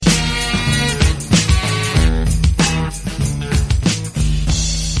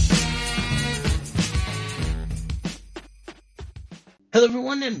Hello,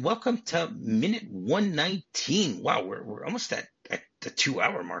 everyone, and welcome to minute 119. Wow, we're almost at the 2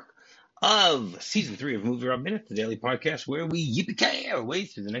 hour mark of season 3 of MovieRob Minute, the daily podcast where we yippee our way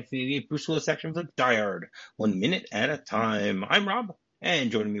through the 1988 Bruce Willis action flick Die Hard, 1 minute at a time. I'm Rob, and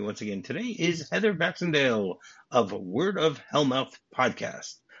joining me once again today is Heather Baxendale of Word of Hellmouth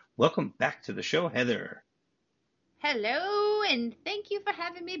podcast. Welcome back to the show, Heather. Hello, and thank you for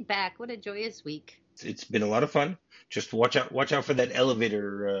having me back. What a joyous week. It's been a lot of fun. Just watch out for that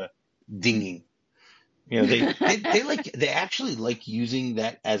elevator dinging. You know, they actually like using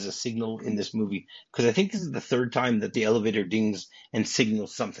that as a signal in this movie because I think this is the third time that the elevator dings and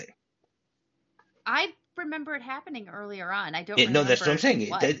signals something. I remember it happening earlier on. I don't No, remember that's what I'm saying.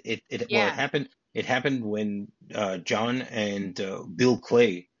 what. Well, it happened. It happened when John and Bill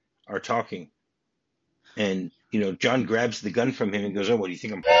Clay are talking, and John grabs the gun from him and goes, "Oh, what do you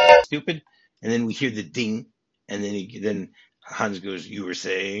think? I'm stupid?" And then we hear the ding, and then Hans goes, "You were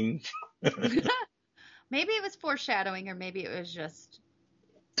saying?" Maybe it was foreshadowing, or maybe it was just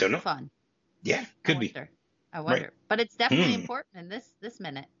Don't know. fun. Yeah, could be. I wonder. Right. But it's definitely important in this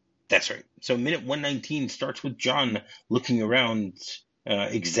minute. That's right. So minute 119 starts with John looking around,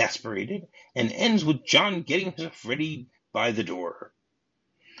 exasperated, and ends with John getting himself ready by the door.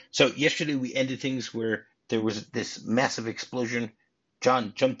 So yesterday we ended things where there was this massive explosion.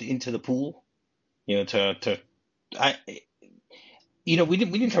 John jumped into the pool. We didn't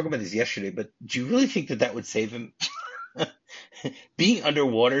talk about this yesterday, but do you really think that would save him? Being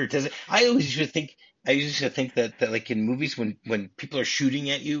underwater doesn't. I used to think that like in movies when people are shooting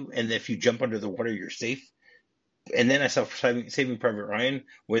at you and if you jump under the water you're safe. And then I saw Saving Private Ryan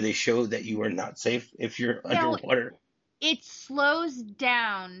where they show that you are not safe if you're underwater. It slows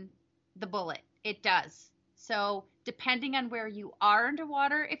down the bullet. It does. So depending on where you are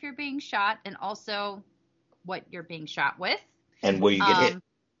underwater, if you're being shot, and also what you're being shot with, and where you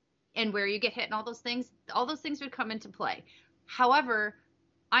get hit, and all those things would come into play. However,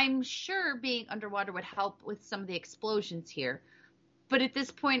 I'm sure being underwater would help with some of the explosions here. But at this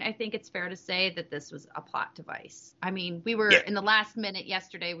point, I think it's fair to say that this was a plot device. I mean, we were in the last minute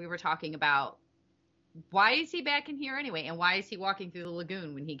yesterday, we were talking about why is he back in here anyway? And why is he walking through the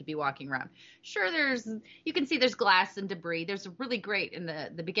lagoon when he could be walking around? Sure, you can see there's glass and debris. There's a really great in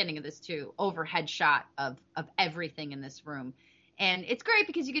the beginning of this too, overhead shot of everything in this room. And it's great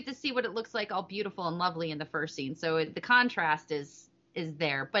because you get to see what it looks like all beautiful and lovely in the first scene. So the contrast is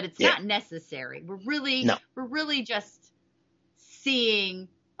there, but it's not necessary. We're really just seeing,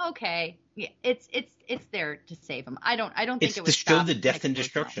 okay, it's there to save him. I don't think it was to show the death and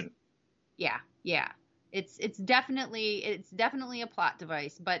destruction. Yeah. It's definitely a plot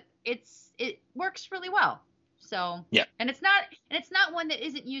device, but it works really well. So and it's not one that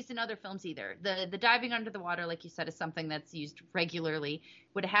isn't used in other films either. The diving under the water, like you said, is something that's used regularly.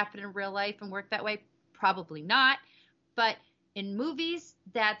 Would it happen in real life and work that way? Probably not. But in movies,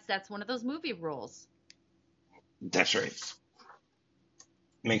 that's one of those movie rules. That's right.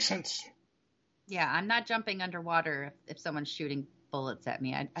 Makes sense. Yeah, I'm not jumping underwater if someone's shooting bullets at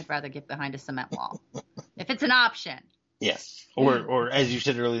me. I'd rather get behind a cement wall if it's an option. Yes, or as you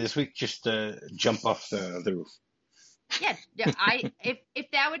said earlier this week, just jump off the roof. Yeah. If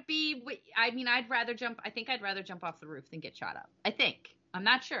that would be, I mean, I'd rather jump off the roof than get shot up. I think. I'm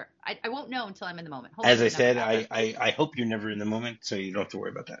not sure. I won't know until I'm in the moment. Hopefully as I said, I hope you're never in the moment, so you don't have to worry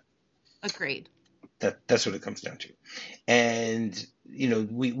about that. Agreed. That's what it comes down to. And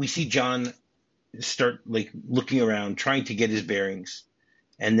we see John start like looking around, trying to get his bearings,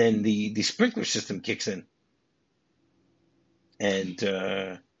 and then the sprinkler system kicks in, and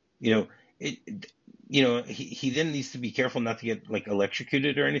he then needs to be careful not to get like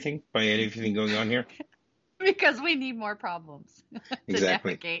electrocuted or anything by anything going on here, because we need more problems.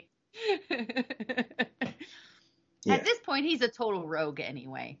 Exactly. To navigate. At this point, he's a total rogue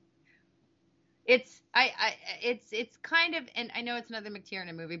anyway. It's kind of, and I know it's another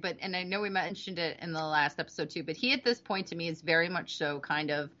McTiernan movie, and I know we mentioned it in the last episode too, but he at this point to me is very much so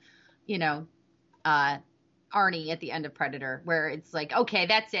kind of, Arnie at the end of Predator, where it's like, okay,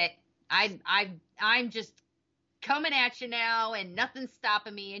 that's it. I'm just coming at you now and nothing's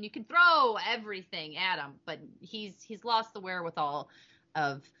stopping me, and you can throw everything at him, but he's lost the wherewithal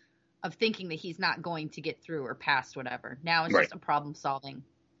of thinking that he's not going to get through or past whatever. Now it's just a problem solving.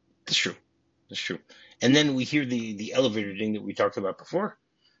 That's true. And then we hear the elevator ding that we talked about before.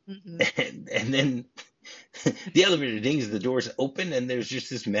 Mm-hmm. And then the elevator dings, the doors open, and there's just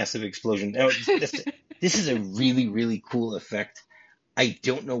this massive explosion. Now, this is a really, really cool effect. I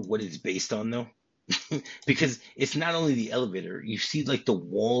don't know what it's based on, though, because it's not only the elevator. You see, like, the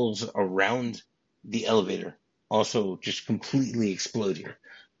walls around the elevator also just completely explode here.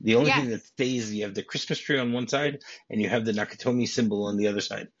 The only thing Yes. that stays, you have the Christmas tree on one side and you have the Nakatomi symbol on the other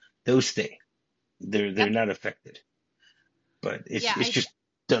side. Those stay. They're Yep. not affected. But Yeah, it's just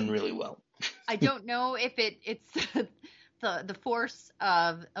done really well. I don't know if it's the force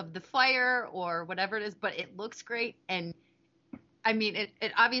of the fire or whatever it is, but it looks great. And I mean,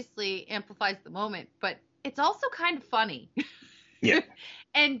 it obviously amplifies the moment, but it's also kind of funny. Yeah.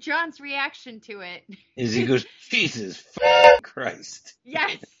 And John's reaction to it As he is, goes, Jesus Christ.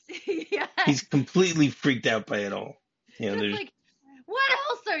 yes, yes. He's completely freaked out by it all. And it's There's like, what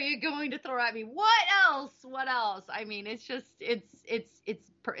else are you going to throw at me? What else? What else? I mean, it's just,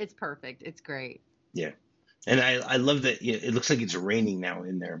 it's perfect. It's great. yeah. And I love that it looks like it's raining now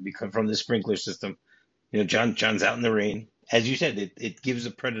in there because from the sprinkler system. John's out in the rain. As you said, it gives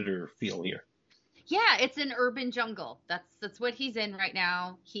a Predator feel here. Yeah, it's an urban jungle. That's what he's in right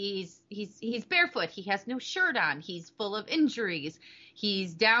now. He's barefoot. He has no shirt on. He's full of injuries.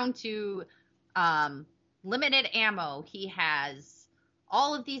 He's down to limited ammo. He has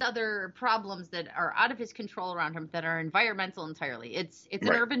all of these other problems that are out of his control around him that are environmental entirely. It's an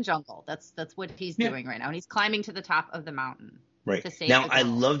Right. urban jungle. That's what he's doing right now. And he's climbing to the top of the mountain. Right. To save Now, the girl. I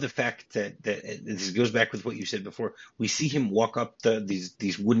love the fact that this goes back with what you said before. We see him walk up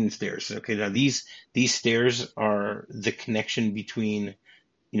these wooden stairs. Okay, now these stairs are the connection between,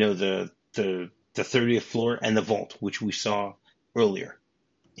 the 30th floor and the vault, which we saw earlier,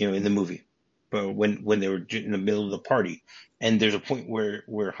 in the movie, but when they were in the middle of the party. And there's a point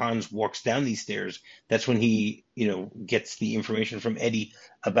where Hans walks down these stairs. That's when he, gets the information from Eddie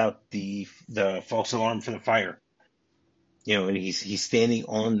about the false alarm for the fire. And he's standing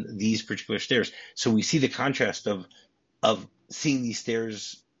on these particular stairs. So we see the contrast of seeing these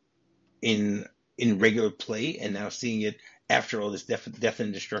stairs in regular play and now seeing it after all this death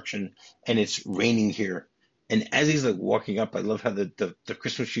and destruction, and it's raining here. And as he's like walking up, I love how the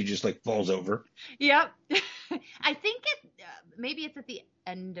Christmas tree just like falls over. Yep. I think maybe it's at the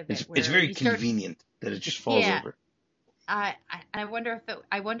end of it. It's very convenient that it just falls over. I wondered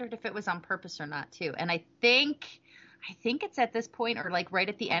if it was on purpose or not too. And I think it's at this point or like right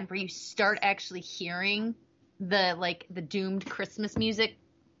at the end where you start actually hearing the doomed Christmas music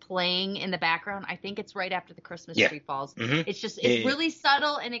playing in the background. I think it's right after the Christmas tree falls. Mm-hmm. It's really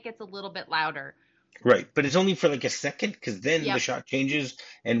subtle and it gets a little bit louder. Right, but it's only for like a second because then the shot changes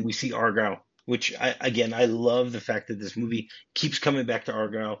and we see Argyle, which I love the fact that this movie keeps coming back to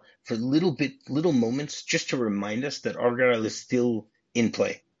Argyle for little moments just to remind us that Argyle is still in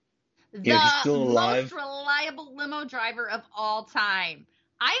play. The he's still alive. Most reliable limo driver of all time.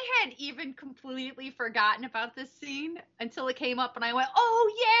 I had even completely forgotten about this scene until it came up and I went,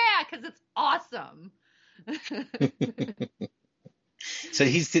 oh yeah, because it's awesome. So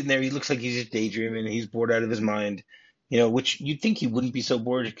he's sitting there. He looks like he's just daydreaming. He's bored out of his mind, which you'd think he wouldn't be so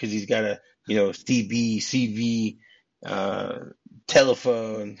bored because he's got a, CB, CV,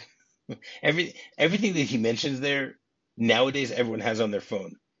 telephone, everything that he mentions there. Nowadays, everyone has on their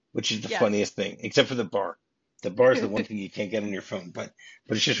phone, which is the funniest thing, except for the bar. The bar is the one thing you can't get on your phone, but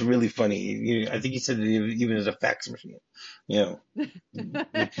it's just really funny. I think he said it even as a fax machine.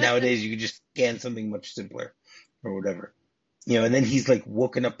 Nowadays you can just scan something much simpler or whatever. And then he's like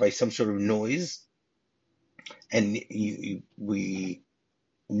woken up by some sort of noise, and we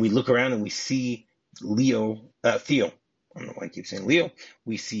look around and we see Theo. I don't know why I keep saying Leo.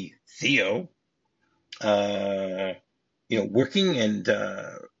 We see Theo, working, and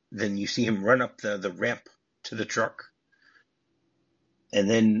then you see him run up the ramp to the truck, and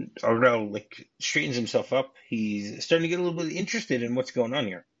then Argyle straightens himself up. He's starting to get a little bit interested in what's going on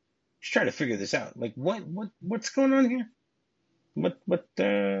here. He's trying to figure this out. Like what's going on here? And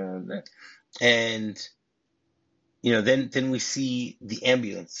then we see the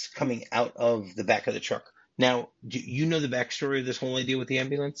ambulance coming out of the back of the truck. Now, do you know the backstory of this whole idea with the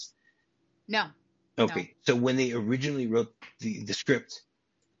ambulance? No. Okay, no. So when they originally wrote the script,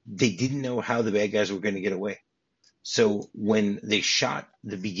 they didn't know how the bad guys were going to get away. So when they shot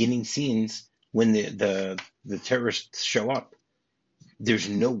the beginning scenes, when the terrorists show up, there's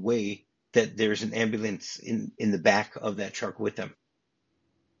no way that there's an ambulance in the back of that truck with them.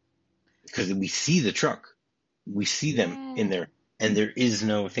 Because we see the truck. We see them in there. And there is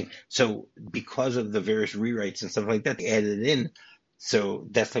no thing. So because of the various rewrites and stuff like that, they added it in. So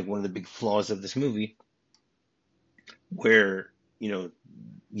that's like one of the big flaws of this movie, where,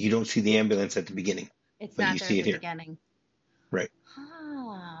 you don't see the ambulance at the beginning. It's but not you there see at it the here. beginning. Right.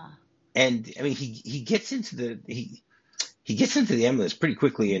 Ah. And I mean, he gets into he gets into the ambulance pretty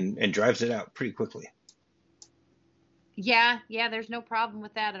quickly and drives it out pretty quickly. Yeah, there's no problem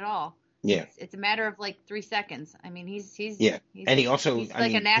with that at all. Yeah. It's a matter of like 3 seconds. I mean, Yeah. And he also, he's I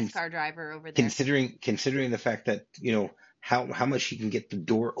like a mean, NASCAR driver over there. considering the fact that, how much he can get the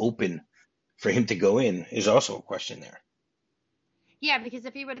door open for him to go in is also a question there. Yeah, because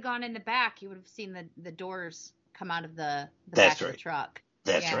if he would have gone in the back, you would have seen the doors come out of the back That's of the right. truck.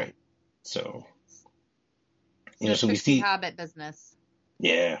 That's Yeah. right. So, It's no so we Trixie see, Hobbit business.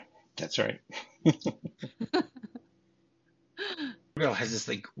 yeah, that's right. Girl has this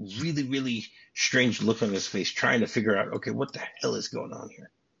like really, really strange look on his face, trying to figure out, okay, what the hell is going on here?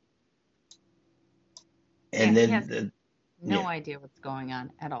 Yeah, And he then, has no yeah, idea what's going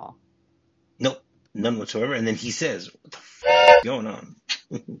on at all. nope, none whatsoever. And then he says, what the f is going on?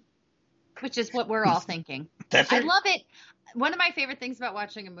 Which is what we're all thinking. That's I right. love it. One of my favorite things about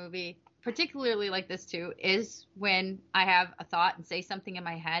watching a movie, particularly like this too, is when I have a thought and say something in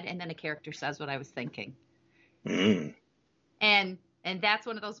my head and then a character says what I was thinking. Mm. And that's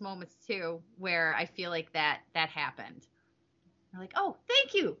one of those moments too where I feel like that happened. I'm like, "Oh,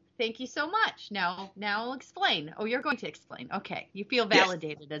 thank you. Thank you so much. Now explain. Oh, you're going to explain. Okay." You feel Yes.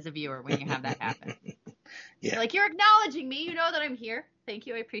 validated as a viewer when you have that happen. Yeah. You're like, "You're acknowledging me. You know that I'm here. Thank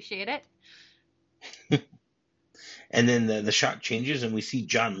you. I appreciate it." And then the shot changes, and we see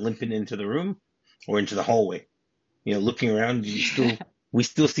John limping into the room or into the hallway. Looking around, we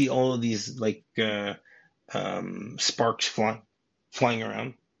still see all of these like sparks flying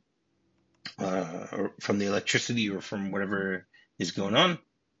around or from the electricity or from whatever is going on.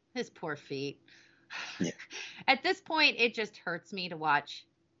 His poor feet. Yeah. At this point, it just hurts me to watch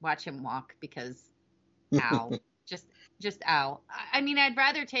him walk because ow. Just ow. I mean, I'd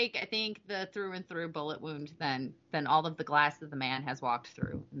rather take, I think, the through and through bullet wound than all of the glass that the man has walked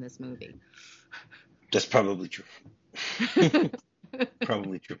through in this movie. That's probably true.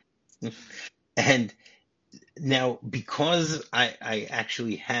 Probably true. And now, because I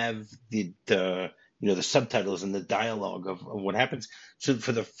actually have the subtitles and the dialogue of what happens, so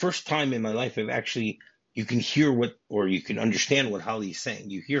for the first time in my life, you can hear or you can understand what Holly is saying.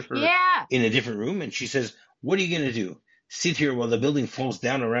 You hear her Yeah. in a different room, and she says, "What are you going to do? Sit here while the building falls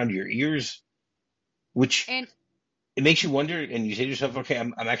down around your ears?" Which And it makes you wonder, and you say to yourself, "Okay,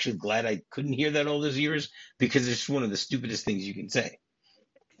 I'm actually glad I couldn't hear that all those years because it's one of the stupidest things you can say."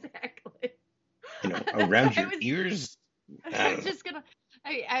 exactly. That's Around why your ears. I don't know.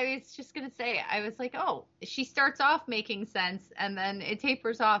 I was just gonna say, I was like, oh, she starts off making sense and then it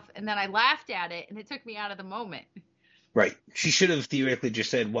tapers off, and then I laughed at it and it took me out of the moment. Right. She should have theoretically just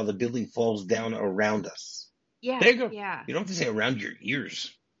said, while the building falls down around us. Yeah, There you go. yeah. You don't have to say around your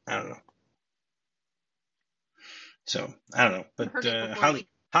ears. I don't know. So, I don't know. I've But heard it before.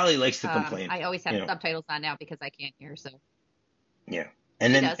 Holly likes to complain. I always have subtitles on now because I can't hear, so Yeah.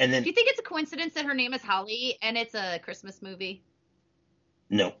 And she then, does. and then, Do you think it's a coincidence that her name is Holly and it's a Christmas movie?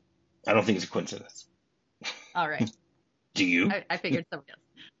 no, I don't think it's a coincidence. All right. Do you? I figured somebody else.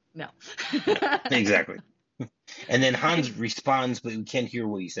 No. Yeah, exactly. And then Hans responds, but we can't hear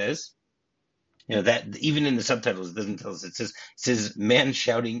what he says. That even in the subtitles, it doesn't tell us. It says man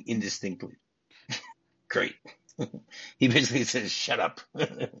shouting indistinctly. Great. He basically says, shut up.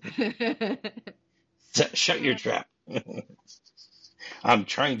 Shut your trap. I'm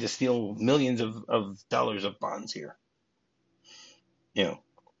trying to steal millions of dollars of bonds here.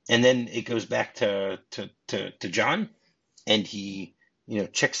 And then it goes back to John, and he,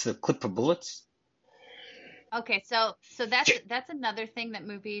 checks the clip of bullets. Okay, so that's another thing that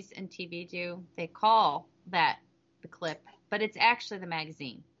movies and TV do. They call that the clip, but it's actually the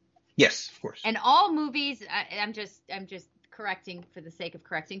magazine. Yes, of course. And all movies, I'm just correcting for the sake of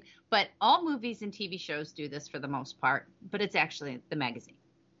correcting, but all movies and TV shows do this for the most part, but it's actually the magazine.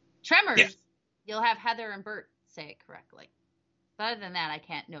 Tremors, yes. You'll have Heather and Bert say it correctly. But other than that, I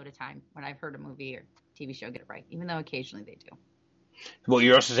can't note a time when I've heard a movie or TV show get it right, even though occasionally they do. Well,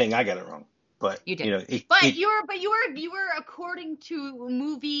 you're also saying I got it wrong. But you did. You were according to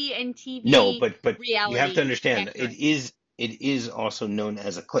movie and TV. No, but reality, you have to understand accurate. it is also known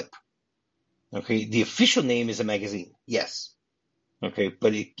as a clip. Okay, the official name is a magazine, yes. Okay,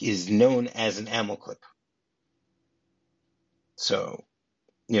 but it is known as an ammo clip. So,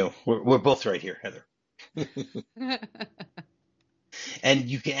 we're both right here, Heather. And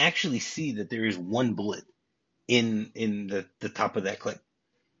you can actually see that there is one bullet in the top of that clip.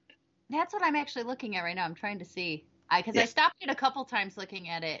 That's what I'm actually looking at right now. I'm trying to see. Because I stopped it a couple times looking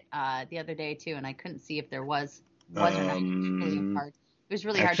at it the other day too, and I couldn't see if there was or not. It was really hard. It was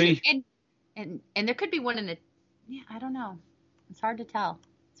really hard to, and there could be one in the. Yeah, I don't know. It's hard to tell.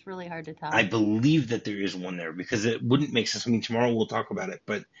 It's really hard to tell. I believe that there is one there because it wouldn't make sense. I mean, tomorrow we'll talk about it,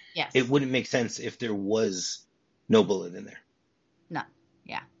 but yes. It wouldn't make sense if there was no bullet in there. No.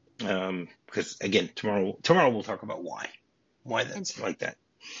 Yeah. Because again, tomorrow we'll talk about why And that's like that.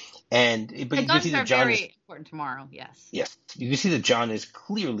 And but the you can guns see that are John is very important tomorrow. Yes. yes, you can see that John is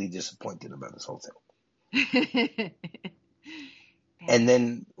clearly disappointed about this whole thing. And Bad.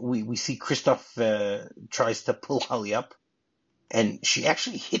 then we see Kristoff tries to pull Holly up, and she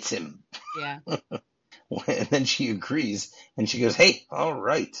actually hits him. Yeah. And then she agrees, and she goes, "Hey, all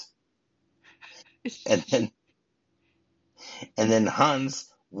right." And then Hans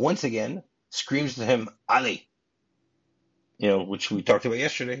once again screams to him, "Ali." Which we talked about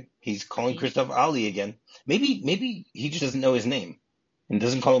yesterday. He's calling Right. Kristoff Ali again. Maybe he just doesn't know his name and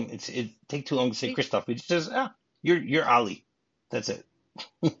doesn't call him. It take too long to say Kristoff. He just says, you're Ali. That's it.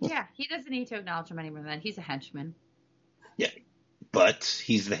 Yeah, he doesn't need to acknowledge him any more than that. He's a henchman. Yeah, but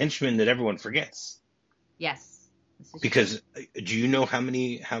he's the henchman that everyone forgets. Yes, this is true. Because do you know how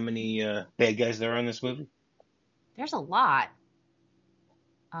many bad guys there are in this movie? There's a lot.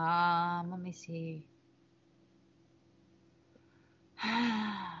 Let me see.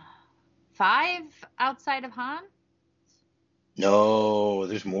 5 outside of Han? No,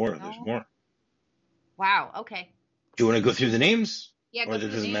 there's more. There's No. more. Wow. Okay. Do you want to go through the names, Yeah, or go that through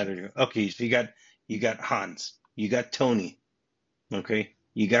the doesn't matter names. to you? Okay, so you got Hans, you got Tony, okay,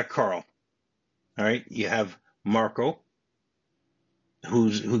 you got Carl. All right, you have Marco,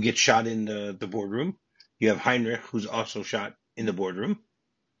 who gets shot in the boardroom. You have Heinrich, who's also shot in the boardroom.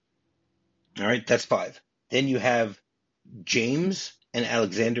 All right, that's 5. Then you have James and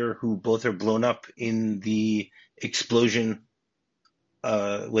Alexander, who both are blown up in the explosion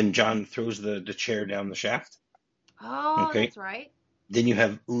when John throws the chair down the shaft. Oh, Okay. that's right. Then you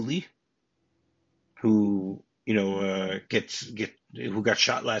have Uli, who who got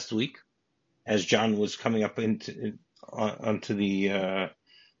shot last week as John was coming up onto the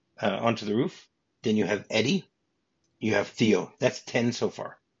roof. Then you have Eddie. You have Theo. That's 10 so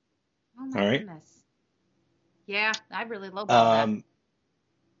far. Oh my All right. goodness. Yeah, I really lowballed that. Um,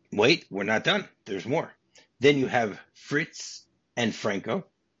 Wait, we're not done. There's more. Then you have Fritz and Franco,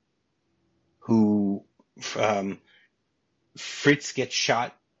 who um, Fritz gets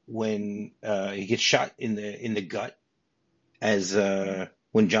shot when he gets shot in the gut as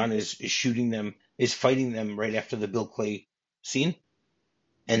when John is fighting them right after the Bill Clay scene,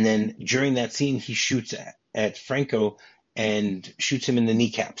 and then during that scene he shoots at Franco and shoots him in the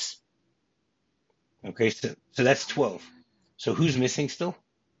kneecaps. Okay, so that's 12. So who's missing still?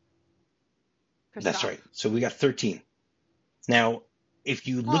 That's Christoph. right. So we got 13. Now, if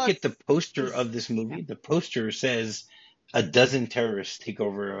you Well, look at the poster he's of this yeah. movie, the poster says a dozen terrorists take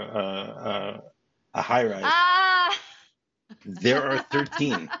over a high rise. Ah. There are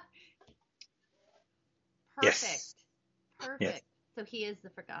 13. Perfect. Yes. Yes. Perfect. So he is the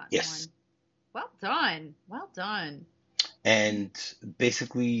forgotten one. Yes. Well done. Well done. And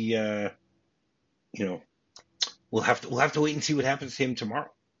basically, we'll have to wait and see what happens to him tomorrow.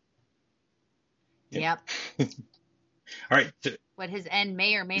 Yep. All right. So, What his end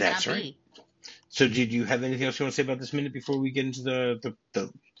may or may that's not right. be. So, did you have anything else you want to say about this minute before we get into the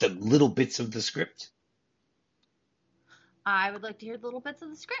little bits of the script? I would like to hear the little bits of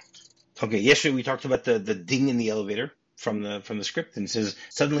the script. Okay. Yesterday we talked about the ding in the elevator from the script, and it says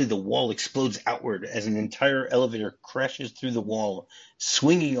suddenly the wall explodes outward as an entire elevator crashes through the wall,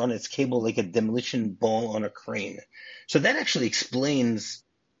 swinging on its cable like a demolition ball on a crane. So that actually explains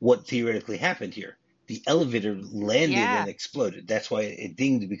what theoretically happened here. The elevator landed Yeah. and exploded. That's why it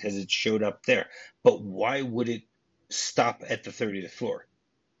dinged, because it showed up there. But why would it stop at the 30th floor?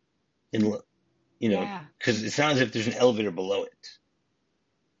 And Yeah. because it's not as if there's an elevator below it.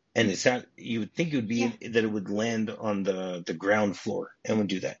 And it's not. You would think it would be Yeah. that it would land on the ground floor, and would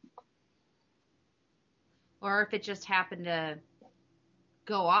do that. Or if it just happened to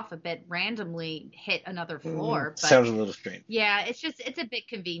go off a bit randomly, hit another floor. But Sounds a little strange. yeah, it's a bit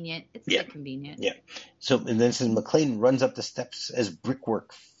convenient. It's a Yeah. bit convenient. Yeah. So, and then it says McClane runs up the steps as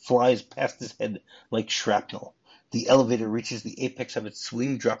brickwork flies past his head like shrapnel. The elevator reaches the apex of its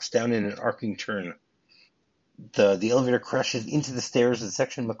swing, drops down in an arcing turn. The elevator crashes into the stairs. The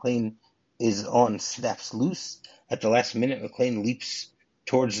section McClane is on snaps loose. At the last minute, McClane leaps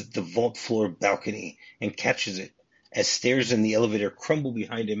towards the vault floor balcony and catches it as stairs in the elevator crumble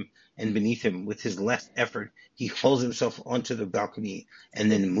behind him and beneath him. With his last effort, he hauls himself onto the balcony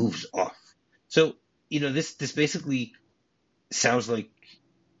and then moves off. So, this basically sounds like,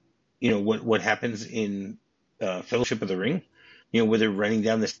 what happens in Fellowship of the Ring, where they're running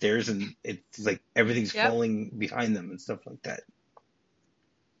down the stairs and it's like everything's Yep. falling behind them and stuff like that.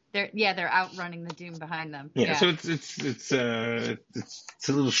 They're outrunning the doom behind them. Yeah. So it's a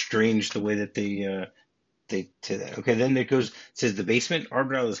little strange the way that update to that. Okay, then it goes, says the basement.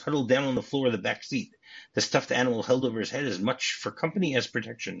 Argyle is huddled down on the floor of the back seat. The stuffed animal held over his head as much for company as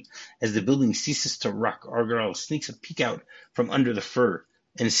protection. As the building ceases to rock, Argyle sneaks a peek out from under the fur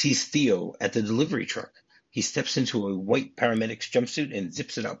and sees Theo at the delivery truck. He steps into a white paramedic's jumpsuit and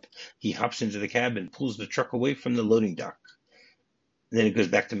zips it up. He hops into the cab and pulls the truck away from the loading dock. And then it goes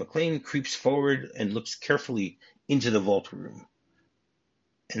back to McLean, creeps forward, and looks carefully into the vault room.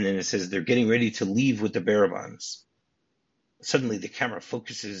 And then it says they're getting ready to leave with the Barabons. Suddenly, the camera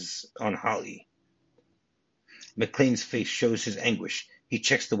focuses on Holly. McLean's face shows his anguish. He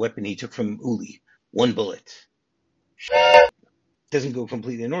checks the weapon he took from Uli. One bullet. Doesn't go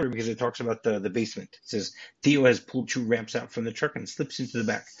completely in order because it talks about the basement. It says Theo has pulled 2 ramps out from the truck and slips into the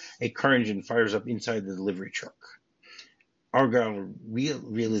back. A car engine fires up inside the delivery truck. Argyle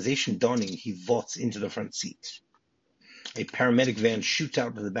realization dawning, he vaults into the front seat. A paramedic van shoots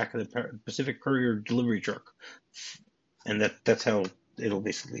out to the back of the Pacific Courier delivery truck. And that's how it'll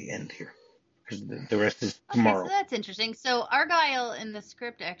basically end here. Because the rest is tomorrow. Okay, so that's interesting. So Argyle in the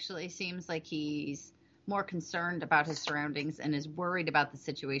script actually seems like he's more concerned about his surroundings and is worried about the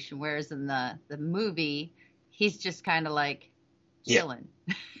situation, whereas in the movie, he's just kind of like chilling.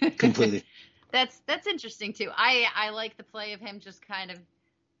 Yeah, completely. That's interesting too. I like the play of him just kind of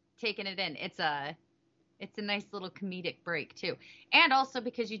taking it in. It's a nice little comedic break too, and also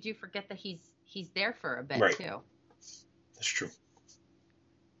because you do forget that he's there for a bit right. too. That's true.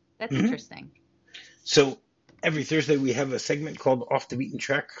 That's interesting. So every Thursday we have a segment called Off the Beaten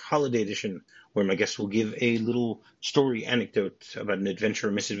Track Holiday Edition, where my guests will give a little story anecdote about an adventure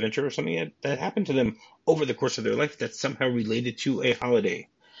or misadventure or something that happened to them over the course of their life that's somehow related to a holiday.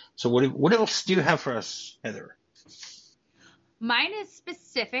 So what else do you have for us, Heather? Mine is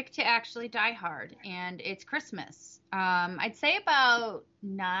specific to actually Die Hard, and it's Christmas. I'd say about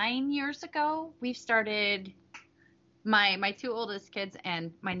 9 years ago, we've started, my 2 oldest kids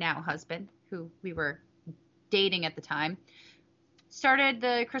and my now husband, who we were dating at the time, started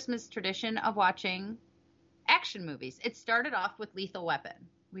the Christmas tradition of watching action movies. It started off with Lethal Weapon.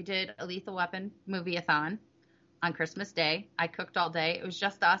 We did a Lethal Weapon movie-a-thon on Christmas Day. I cooked all day. It was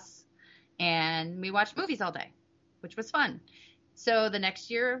just us, and we watched movies all day, which was fun. So the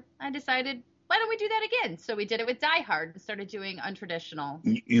next year, I decided, why don't we do that again? So we did it with Die Hard and started doing untraditional.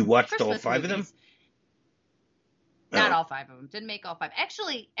 You watched Christmas all 5 movies. of them? Not all 5 of them. Didn't make all 5.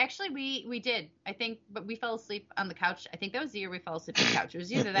 Actually, we did. I think, but we fell asleep on the couch. I think that was the year we fell asleep on the couch. It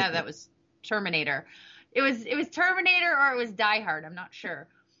was either that was Terminator. It was Terminator or it was Die Hard. I'm not sure.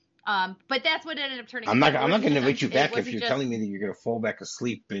 But that's what ended up turning. I'm not going to invite you back if you're telling me that you're going to fall back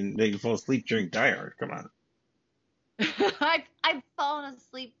asleep and that you fall asleep during Die Hard. Come on. I've fallen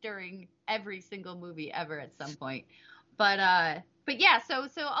asleep during every single movie ever at some point. But yeah, so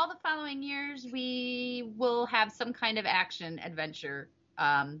all the following years we will have some kind of action adventure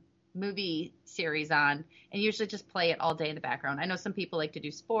movie series on, and usually just play it all day in the background. I know some people like to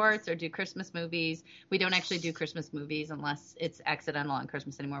do sports or do Christmas movies. We don't actually do Christmas movies unless it's accidental on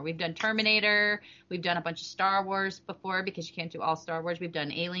Christmas anymore. We've done Terminator. We've done a bunch of Star Wars before because you can't do all Star Wars. We've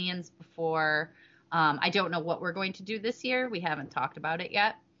done Aliens before. I don't know what we're going to do this year. We haven't talked about it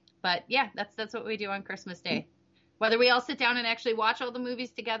yet. But yeah, that's what we do on Christmas Day. Whether we all sit down and actually watch all the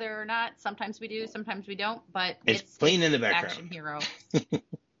movies together or not, sometimes we do, sometimes we don't. But it's playing in the background. Action hero.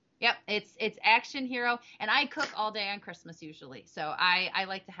 Yep, it's action hero, and I cook all day on Christmas usually, so I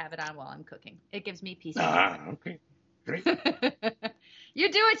like to have it on while I'm cooking. It gives me peace of mind. Okay, great.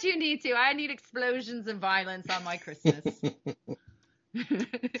 You do what you need to. I need explosions and violence on my Christmas.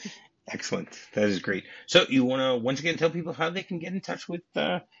 Excellent. That is great. So you want to once again tell people how they can get in touch with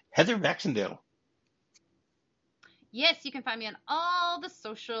Heather Baxendale? Yes, you can find me on all the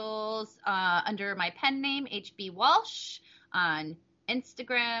socials under my pen name, HB Walsh, on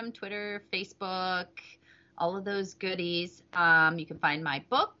Instagram, Twitter, Facebook, all of those goodies. You can find my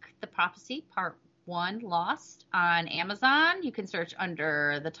book, The Prophecy, Part 1, Lost, on Amazon. You can search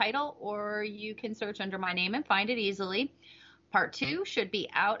under the title, or you can search under my name and find it easily. Part 2 should be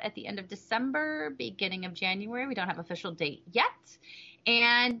out at the end of December, beginning of January. We don't have an official date yet.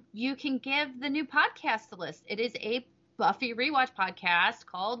 And you can give the new podcast a list. It is a Buffy rewatch podcast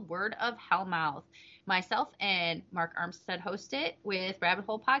called Word of Hellmouth. Myself and Mark Armstead host it with Rabbit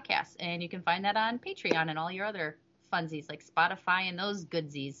Hole Podcasts. And you can find that on Patreon and all your other funsies like Spotify and those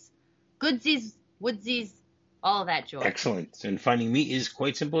goodsies. Goodsies, woodsies, all that joy. Excellent. And finding me is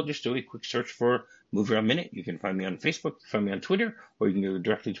quite simple. Just do a quick search for MovieRob Minute. You can find me on Facebook, find me on Twitter, or you can go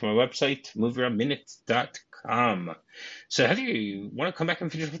directly to my website, MovieRobMinute.com. So Heather, you want to come back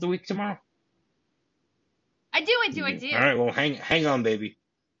and finish with the week tomorrow? I do. All right, well, hang on, baby.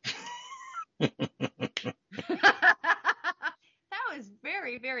 was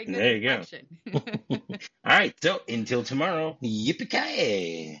very, very good There you go. inflection. All right. So until tomorrow, yippee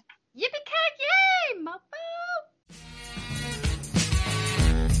ki Yippee